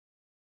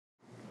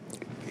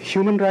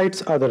Human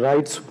rights are the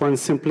rights one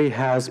simply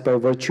has by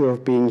virtue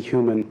of being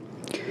human.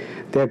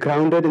 They are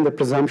grounded in the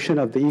presumption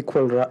of the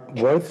equal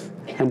worth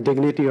and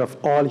dignity of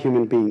all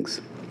human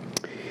beings.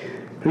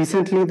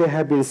 Recently, there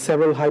have been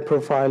several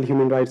high-profile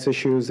human rights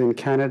issues in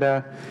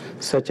Canada,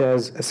 such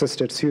as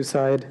assisted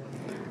suicide,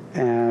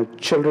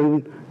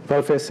 children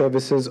welfare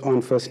services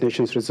on First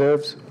Nations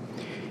reserves.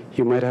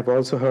 You might have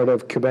also heard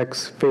of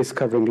Quebec's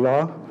face-covering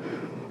law,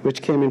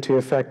 which came into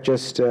effect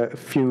just a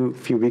few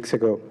weeks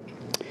ago.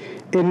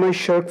 In my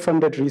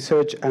short-funded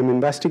research, I'm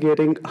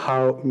investigating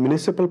how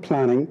municipal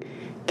planning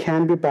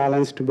can be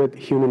balanced with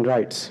human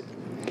rights.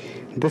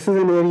 This is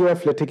an area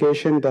of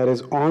litigation that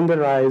is on the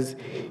rise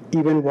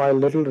even while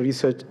little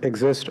research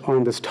exists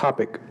on this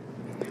topic.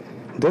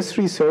 This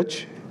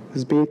research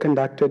is being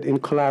conducted in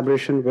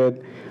collaboration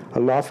with a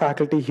law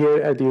faculty here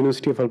at the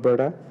University of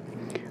Alberta,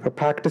 a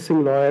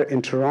practicing lawyer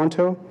in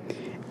Toronto,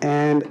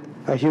 and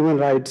a human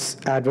rights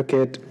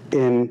advocate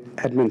in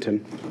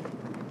Edmonton.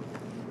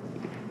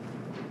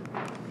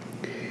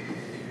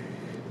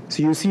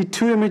 So you see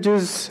two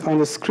images on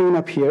the screen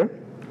up here.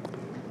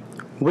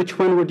 Which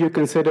one would you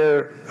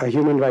consider a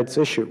human rights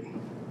issue?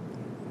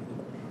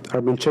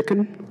 Urban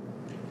chicken?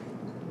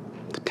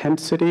 The tent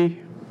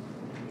city?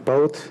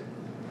 Both?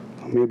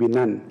 Or maybe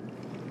none?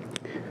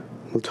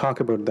 We'll talk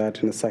about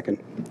that in a second.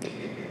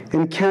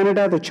 In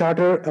Canada, the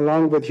Charter,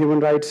 along with human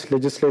rights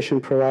legislation,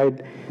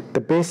 provide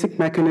the basic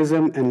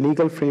mechanism and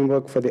legal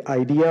framework for the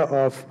idea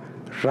of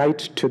right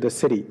to the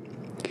city.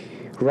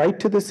 Right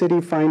to the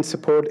city finds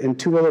support in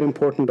two other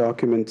important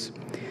documents: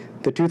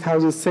 the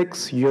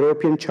 2006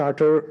 European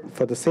Charter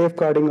for the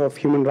Safeguarding of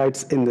Human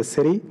Rights in the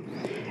City,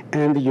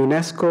 and the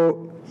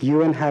UNESCO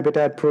UN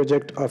Habitat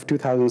Project of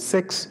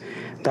 2006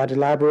 that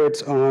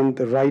elaborates on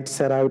the rights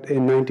set out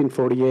in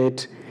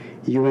 1948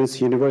 UN's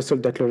Universal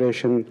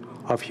Declaration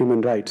of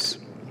Human Rights.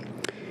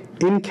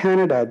 In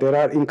Canada, there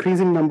are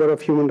increasing number of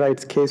human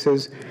rights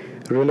cases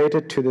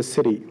related to the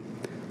city,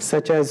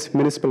 such as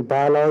municipal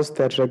bylaws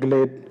that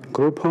regulate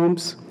group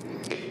homes,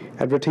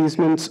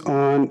 advertisements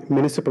on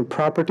municipal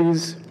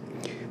properties,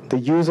 the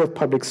use of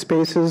public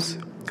spaces,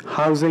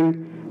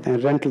 housing,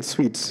 and rental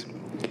suites.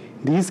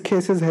 These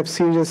cases have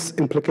serious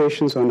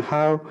implications on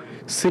how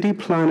city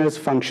planners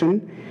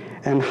function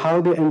and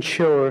how they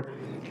ensure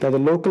that the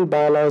local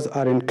bylaws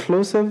are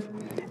inclusive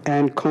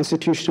and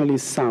constitutionally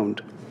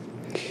sound.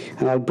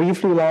 And I'll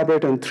briefly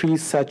elaborate on three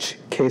such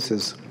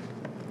cases.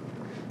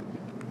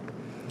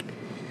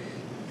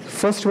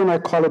 First one, I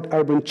call it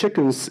urban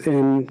chickens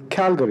in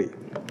Calgary.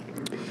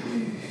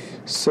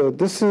 So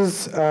this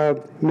is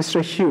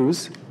Mr.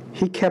 Hughes.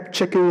 He kept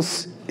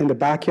chickens in the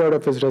backyard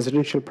of his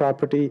residential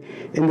property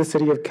in the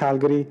city of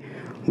Calgary,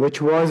 which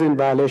was in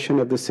violation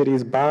of the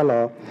city's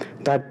bylaw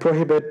that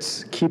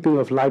prohibits keeping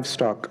of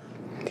livestock.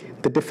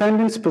 The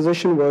defendant's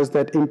position was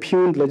that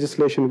impugned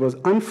legislation was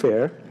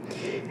unfair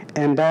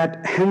and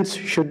that hence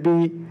should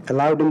be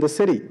allowed in the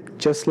city,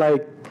 just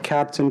like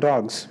cats and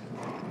dogs.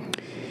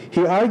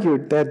 He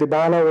argued that the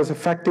bylaw was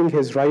affecting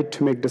his right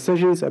to make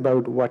decisions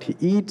about what he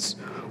eats,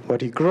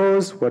 what he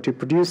grows, what he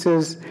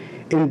produces,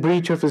 in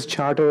breach of his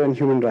charter and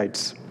human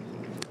rights.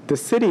 The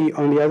city,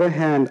 on the other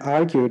hand,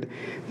 argued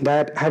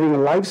that having a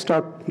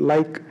livestock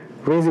like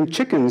raising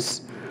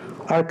chickens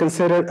are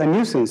considered a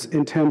nuisance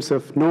in terms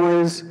of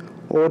noise,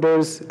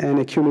 odors, and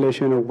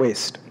accumulation of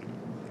waste.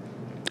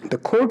 The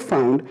court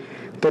found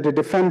that the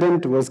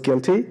defendant was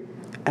guilty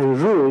and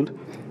ruled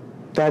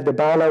that the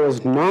bylaw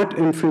was not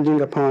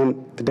infringing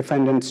upon the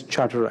defendant's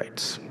charter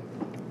rights.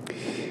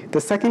 The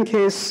second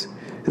case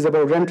is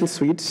about rental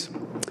suites.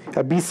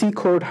 A BC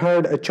court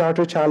heard a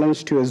charter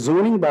challenge to a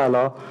zoning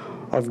bylaw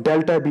of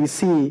Delta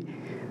BC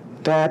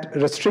that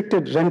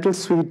restricted rental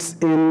suites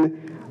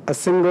in a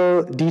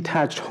single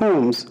detached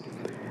homes,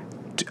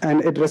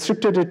 and it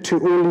restricted it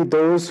to only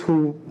those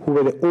who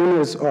were the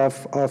owners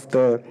of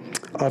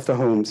the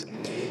homes.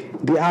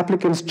 The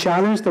applicants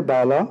challenged the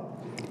bylaw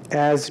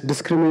as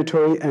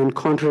discriminatory and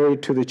contrary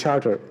to the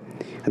charter.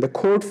 And the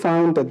court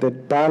found that the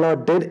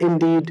bylaw did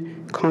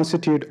indeed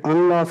constitute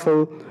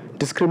unlawful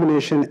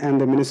discrimination,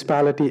 and the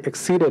municipality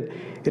exceeded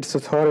its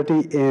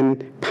authority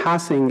in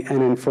passing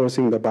and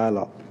enforcing the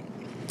bylaw.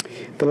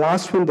 The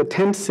last one, the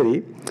tent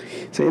city.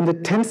 So in the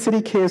tent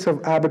city case of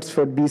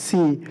Abbotsford,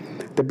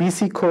 BC, the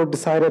BC court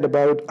decided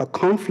about a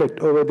conflict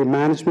over the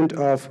management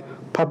of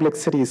public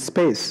city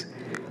space.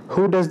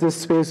 Who does this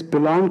space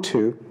belong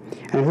to,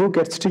 and who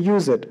gets to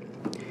use it?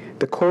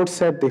 The court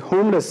said the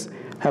homeless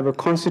have a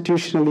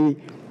constitutionally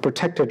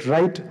protected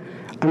right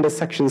under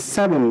Section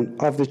 7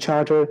 of the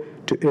Charter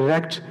to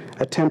erect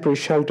a temporary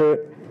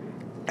shelter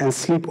and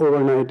sleep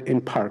overnight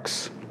in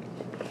parks.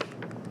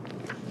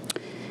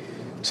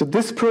 So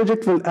this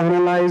project will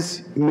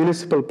analyze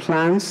municipal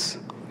plans,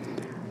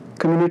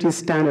 community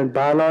standard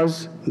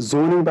bylaws,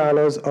 zoning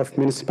bylaws of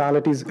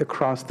municipalities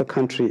across the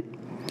country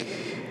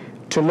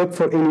to look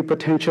for any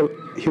potential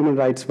human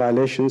rights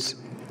violations,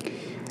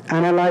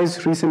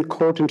 analyze recent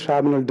court and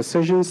tribunal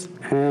decisions,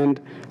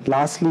 and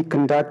lastly,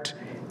 conduct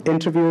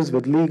interviews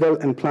with legal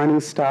and planning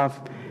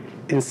staff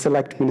in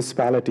select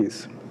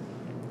municipalities.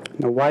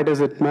 Now, why does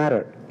it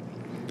matter?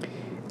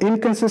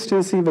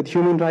 inconsistency with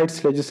human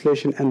rights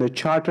legislation and the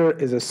Charter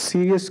is a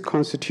serious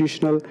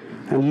constitutional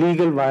and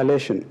legal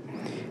violation.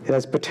 It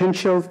has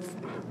potential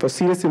for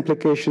serious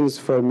implications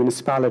for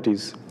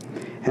municipalities.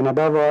 And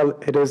above all,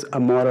 it is a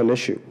moral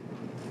issue.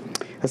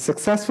 A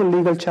successful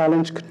legal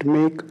challenge could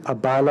make a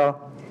bylaw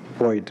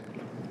void.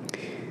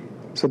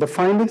 So the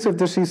findings of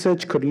this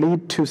research could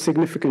lead to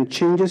significant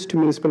changes to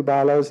municipal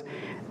bylaws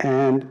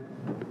and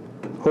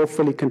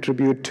hopefully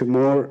contribute to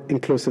more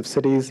inclusive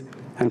cities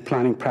and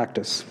planning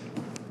practice.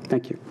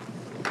 Thank you.